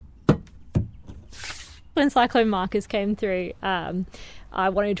when Cyclone Marcus came through, I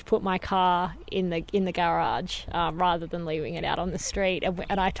wanted to put my car in the garage rather than leaving it out on the street.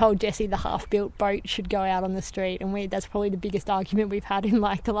 And I told Jessie the half-built boat should go out on the street. And that's probably the biggest argument we've had in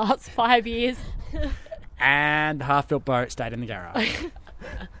like the last 5 years. And the half-built boat stayed in the garage.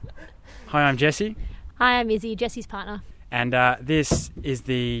 Hi, I'm Jessie. Hi, I'm Izzy, Jessie's partner. And this is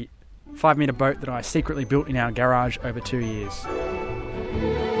the 5-metre boat that I secretly built in our garage over 2 years.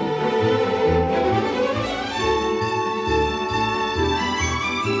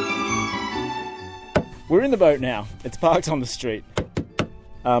 We're in the boat now. It's parked on the street.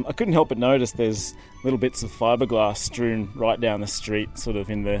 I couldn't help but notice there's little bits of fiberglass strewn right down the street, sort of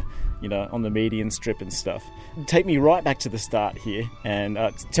in the, on the median strip and stuff. Take me right back to the start here and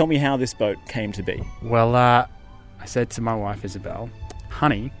tell me how this boat came to be. Well, I said to my wife, Isabel,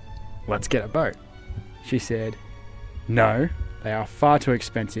 honey, let's get a boat. She said, no, they are far too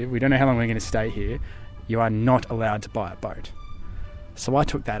expensive. We don't know how long we're going to stay here. You are not allowed to buy a boat. So I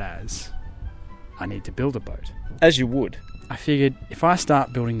took that as, I need to build a boat. As you would. I figured if I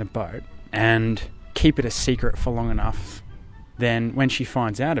start building the boat and keep it a secret for long enough, then when she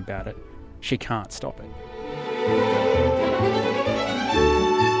finds out about it, she can't stop it.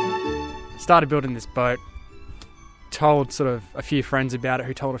 Started building this boat. Told sort of a few friends about it,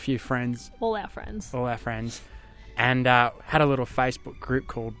 who told a few friends. All our friends. And had a little Facebook group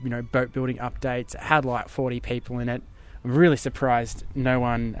called, Boat Building Updates. It had like 40 people in it. I'm really surprised no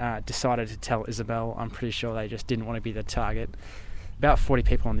one decided to tell Isabel. I'm pretty sure they just didn't want to be the target. About 40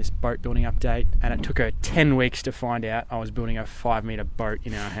 people on this boat building update, and it took her 10 weeks to find out I was building a 5-metre boat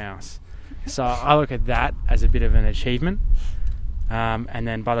in our house. So I look at that as a bit of an achievement. And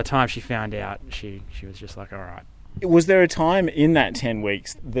then by the time she found out, she was just like, all right. Was there a time in that 10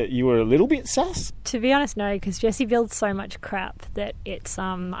 weeks that you were a little bit sus? To be honest, no, because Jessie builds so much crap that it's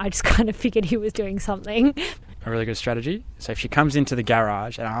I just kind of figured he was doing something. A really good strategy. So if she comes into the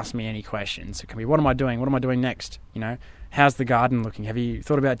garage and asks me any questions, it can be, what am I doing? What am I doing next? How's the garden looking? Have you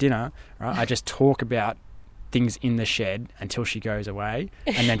thought about dinner? Right? I just talk about things in the shed until she goes away,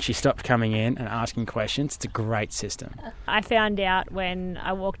 and then she stopped coming in and asking questions. It's a great system. I found out when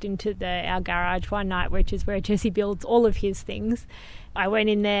I walked into our garage one night, which is where Jessie builds all of his things. I went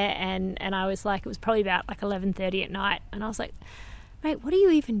in there and I was like, it was probably about like 11:30 at night, and I was like, mate, what are you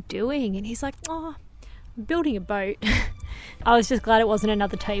even doing? And he's like, I'm building a boat. I was just glad it wasn't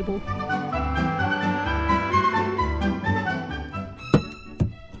another table.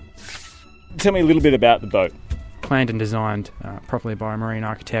 Tell me a little bit about the boat. Planned and designed properly by a marine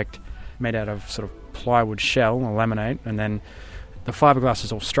architect, made out of sort of plywood shell or laminate, and then the fiberglass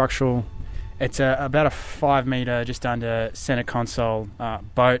is all structural. It's about a 5-metre, just under centre console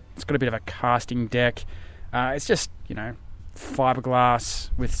boat. It's got a bit of a casting deck. It's just,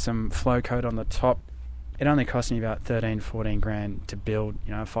 fiberglass with some flow coat on the top. It only cost me about 13-14 grand to build,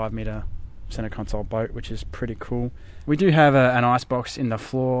 a 5-metre centre console boat, which is pretty cool. We do have an ice box in the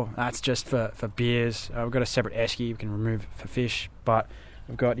floor. That's just for beers. We've got a separate esky we can remove for fish, but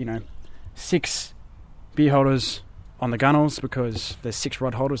we've got 6 beer holders on the gunnels because there's 6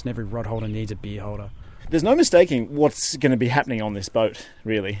 rod holders and every rod holder needs a beer holder. There's no mistaking what's going to be happening on this boat,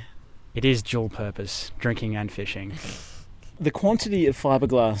 really. It is dual purpose, drinking and fishing. The quantity of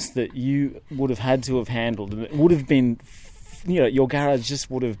fiberglass that you would have had to have handled would have been, your garage just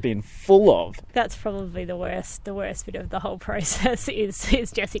would have been full of. That's probably the worst bit of the whole process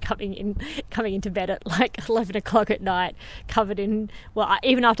is Jessie coming into bed at like 11 o'clock at night, covered in,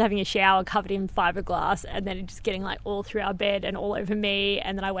 even after having a shower, covered in fiberglass, and then just getting like all through our bed and all over me,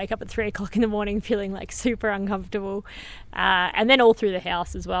 and then I wake up at 3 o'clock in the morning feeling like super uncomfortable, and then all through the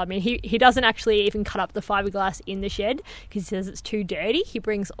house as well. I mean, he doesn't actually even cut up the fiberglass in the shed because he says it's too dirty. He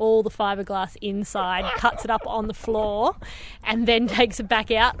brings all the fiberglass inside, cuts it up on the floor, and then takes it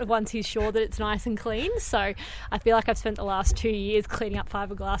back out once he's sure that it's nice and clean. So I feel like I've spent the last 2 years cleaning up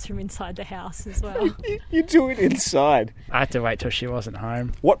fiberglass from inside the house as well. You do it inside? I had to wait till she wasn't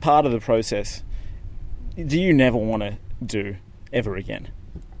home. What part of the process do you never want to do ever again?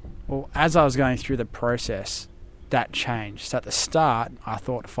 Well, as I was going through the process, that changed. So at the start, I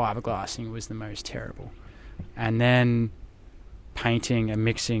thought fiberglassing was the most terrible. And then painting and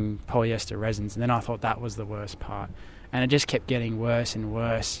mixing polyester resins, and then I thought that was the worst part. And it just kept getting worse and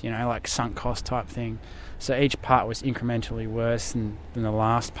worse, like sunk cost type thing. So each part was incrementally worse than the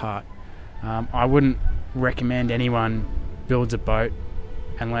last part. I wouldn't recommend anyone builds a boat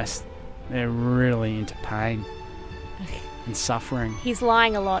unless they're really into pain and suffering. He's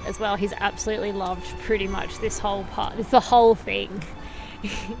lying a lot as well. He's absolutely loved pretty much this whole part. It's the whole thing.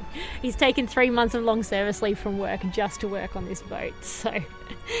 He's taken 3 months of long service leave from work just to work on this boat. So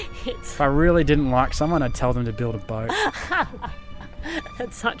If I really didn't like someone, I'd tell them to build a boat.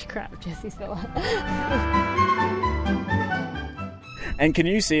 That's such crap, Jesse Spiller. And can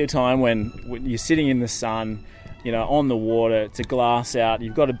you see a time when you're sitting in the sun, you know, on the water, it's a glass out,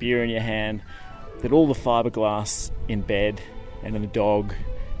 you've got a beer in your hand, that all the fiberglass in bed and in the dog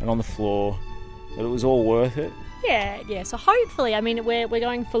and on the floor, that it was all worth it? Yeah. So hopefully, I mean, we're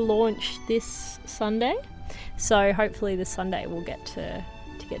going for launch this Sunday. So hopefully this Sunday we'll get to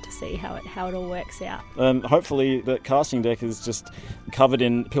see how it all works out. Hopefully the casting deck is just covered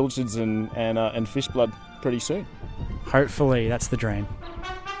in pilchards and fish blood pretty soon. Hopefully, that's the dream.